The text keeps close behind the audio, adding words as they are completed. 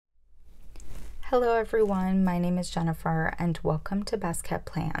Hello everyone, my name is Jennifer and welcome to Best Kept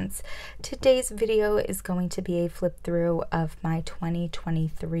Plans. Today's video is going to be a flip through of my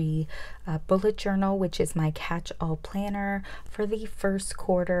 2023 bullet journal, which is my catch-all planner for the first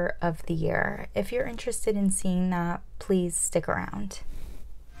quarter of the year. If you're interested in seeing that, please stick around.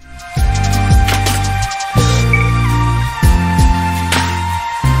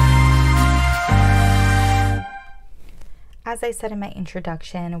 As I said in my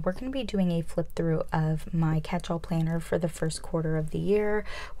introduction, we're going to be doing a flip through of my catch-all planner for the first quarter of the year.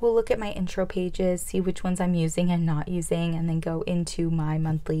 We'll look at my intro pages, see which ones I'm using and not using, and then go into my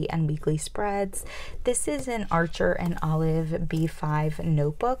monthly and weekly spreads. This is an Archer and Olive B5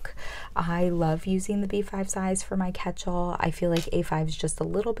 notebook. I love using the B5 size for my catch-all. I feel like A5 is just a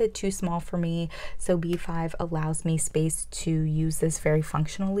little bit too small for me, so B5 allows me space to use this very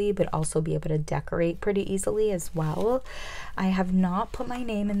functionally, but also be able to decorate pretty easily as well. I have not put my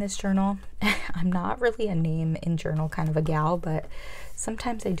name in this journal. I'm not really a name in journal kind of a gal, but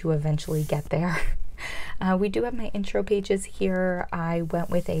sometimes I do eventually get there. We do have my intro pages here. I went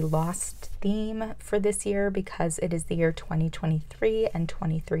with a lost theme for this year because it is the year 2023 and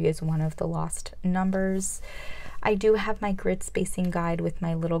 23 is one of the lost numbers. I do have my grid spacing guide with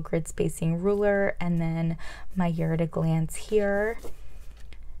my little grid spacing ruler and then my year at a glance here.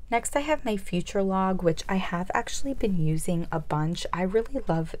 Next, I have my future log, which I have actually been using a bunch. I really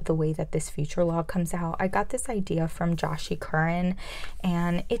love the way that this future log comes out. I got this idea from Joshi Curran,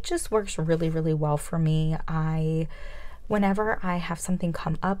 and it just works really, really well for me. Whenever I have something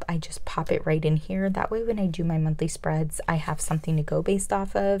come up, I just pop it right in here. That way, when I do my monthly spreads, I have something to go based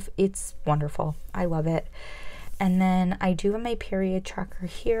off of. It's wonderful. I love it. And then I do have my period tracker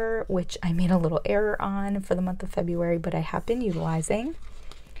here, which I made a little error on for the month of February, but I have been utilizing.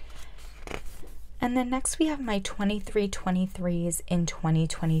 And then next we have my 23/23s in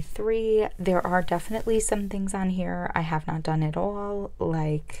 2023. There are definitely some things on here I have not done at all,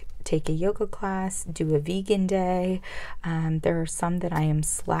 like take a yoga class, do a vegan day. There are some that I am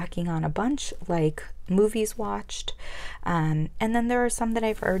slacking on a bunch, like movies watched. And then there are some that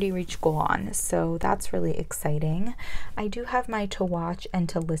I've already reached goal on, so that's really exciting. I do have my to watch and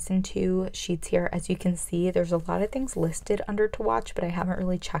to listen to sheets here. As you can see, there's a lot of things listed under to watch, but I haven't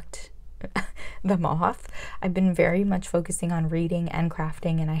really checked them off. I've been very much focusing on reading and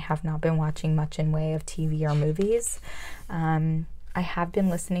crafting, and I have not been watching much in way of TV or movies. I have been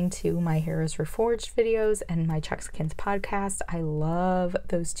listening to my Heroes Reforged videos and my Chexicans podcast. I love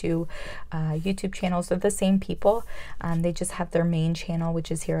those two YouTube channels. They're the same people. They just have their main channel, which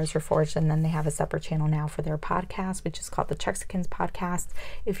is Heroes Reforged, and then they have a separate channel now for their podcast, which is called the Chexicans podcast.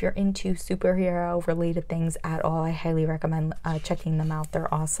 If you're into superhero related things at all, I highly recommend checking them out.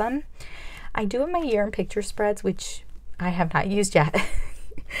 They're awesome. I do have my year in picture spreads, which I have not used yet.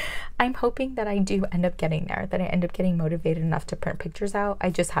 I'm hoping that I do end up getting there, that I end up getting motivated enough to print pictures out. I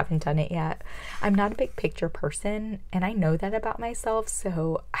just haven't done it yet. I'm not a big picture person, and I know that about myself,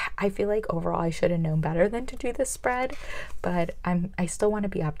 so I feel like overall I should have known better than to do this spread, but I still want to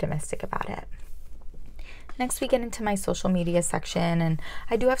be optimistic about it. Next, we get into my social media section, and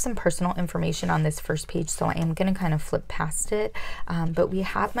I do have some personal information on this first page, so I am going to kind of flip past it. But we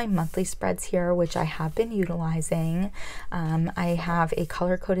have my monthly spreads here, which I have been utilizing. I have a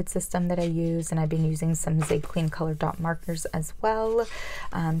color-coded system that I use, and I've been using some Zig Clean color dot markers as well.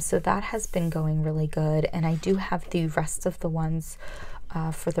 So that has been going really good, and I do have the rest of the ones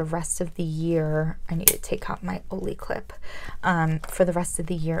for the rest of the year. I need to take out my Oli clip for the rest of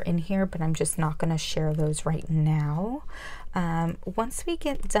the year in here, but I'm just not going to share those right now. Once we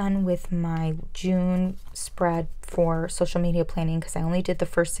get done with my June spread for social media planning, because I only did the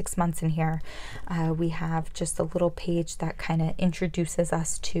first 6 months in here, we have just a little page that kind of introduces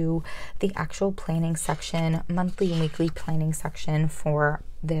us to the actual planning section, monthly and weekly planning section for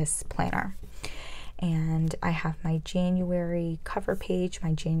this planner. And I have my January cover page,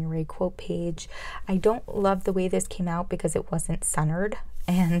 my January quote page. I don't love the way this came out because it wasn't centered,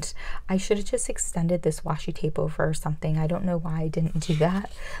 and I should have just extended this washi tape over or something. I don't know why I didn't do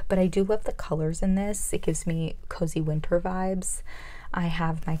that, but I do love the colors in this. It gives me cozy winter vibes. I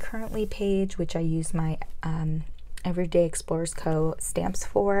have my currently page, which I use my Everyday Explorers Co. stamps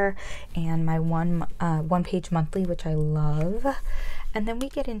for, and my one page monthly, which I love. And then we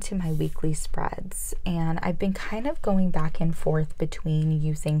get into my weekly spreads, and I've been kind of going back and forth between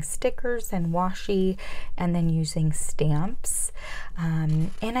using stickers and washi and then using stamps.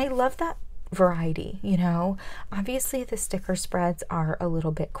 And I love that variety, you know. Obviously the sticker spreads are a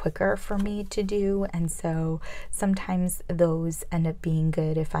little bit quicker for me to do, and so sometimes those end up being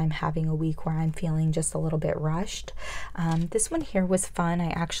good if I'm having a week where I'm feeling just a little bit rushed. This one here was fun.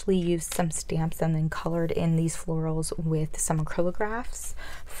 I actually used some stamps and then colored in these florals with some acrylographs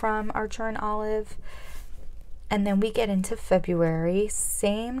from Archer and Olive. And then we get into February,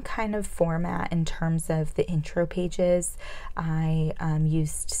 same kind of format in terms of the intro pages. I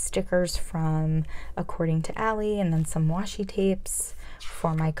used stickers from According to Allie and then some washi tapes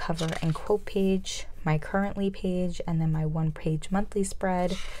for my cover and quote page, my currently page, and then my one-page monthly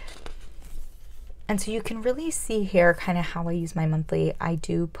spread. And so you can really see here kind of how I use my monthly. I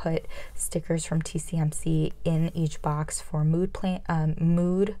do put stickers from TCMC in each box for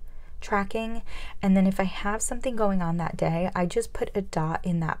mood tracking, and then if I have something going on that day, I just put a dot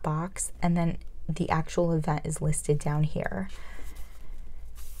in that box, and then the actual event is listed down here.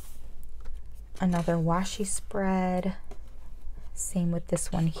 Another washi spread, same with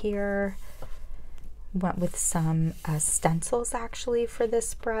this one here. Went with some stencils actually for this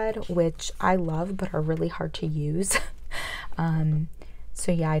spread, which I love but are really hard to use.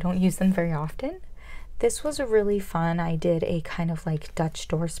 So yeah, I don't use them very often. This was really fun. I did a kind of like Dutch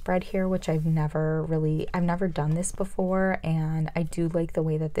door spread here, which I've never done this before, and I do like the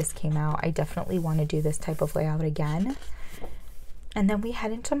way that this came out. I definitely want to do this type of layout again. And then we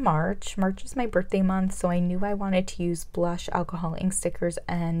head into March. March is my birthday month, so I knew I wanted to use blush alcohol ink stickers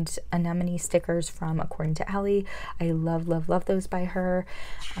and anemone stickers from According to Allie. I love, love, love those by her.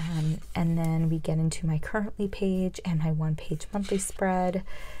 And then we get into my currently page and my one-page monthly spread.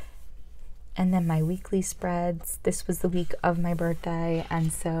 And then my weekly spreads. This was the week of my birthday,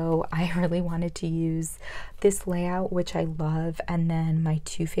 and so I really wanted to use this layout, which I love, and then my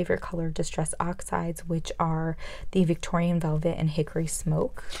two favorite color Distress Oxides, which are the Victorian Velvet and Hickory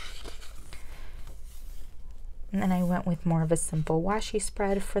Smoke. And then I went with more of a simple washi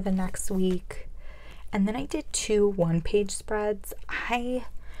spread for the next week. And then I did two one-page spreads. I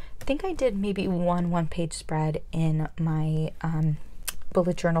think I did maybe one-page spread in my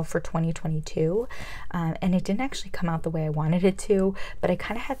bullet journal for 2022, and it didn't actually come out the way I wanted it to, but I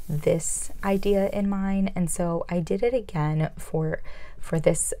kind of had this idea in mind, and so I did it again for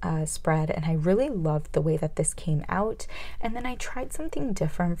this spread, and I really loved the way that this came out. And then I tried something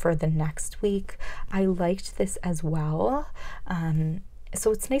different for the next week. I liked this as well,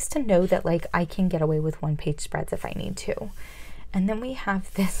 so it's nice to know that like I can get away with one-page spreads if I need to. And then we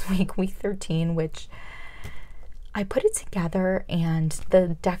have this week 13, which I put it together and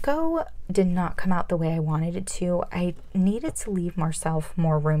the deco did not come out the way I wanted it to. I needed to leave myself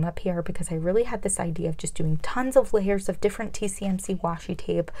more room up here because I really had this idea of just doing tons of layers of different TCMC washi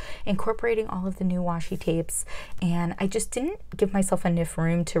tape, incorporating all of the new washi tapes, and I just didn't give myself enough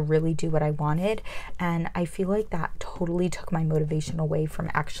room to really do what I wanted, and I feel like that totally took my motivation away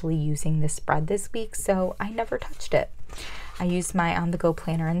from actually using this spread this week, so I never touched it. I used my on-the-go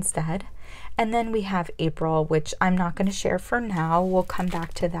planner instead. And then we have April, which I'm not going to share for now. We'll come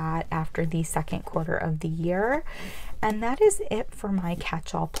back to that after the second quarter of the year. And that is it for my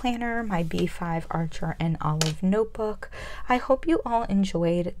catch-all planner, my B5 Archer and Olive notebook. I hope you all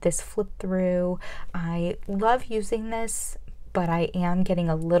enjoyed this flip through. I love using this, but I am getting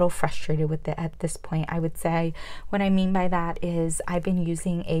a little frustrated with it at this point, I would say. What I mean by that is I've been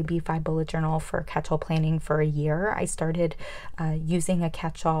using a B5 bullet journal for catch-all planning for a year. I started using a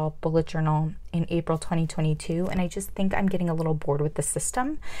catch-all bullet journal in April 2022, and I just think I'm getting a little bored with the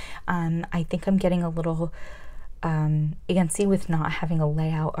system. I think I'm getting a little antsy with not having a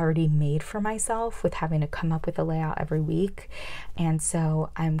layout already made for myself, with having to come up with a layout every week. And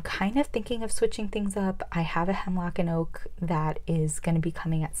so I'm kind of thinking of switching things up. I have a hemlock and oak that is going to be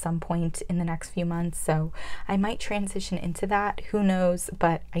coming at some point in the next few months, so I might transition into that, who knows,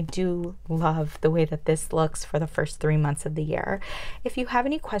 but I do love the way that this looks for the first 3 months of the year. If you have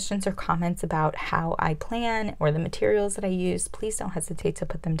any questions or comments about how I plan or the materials that I use, please don't hesitate to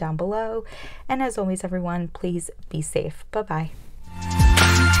put them down below. And as always, everyone, please be safe. Bye-bye.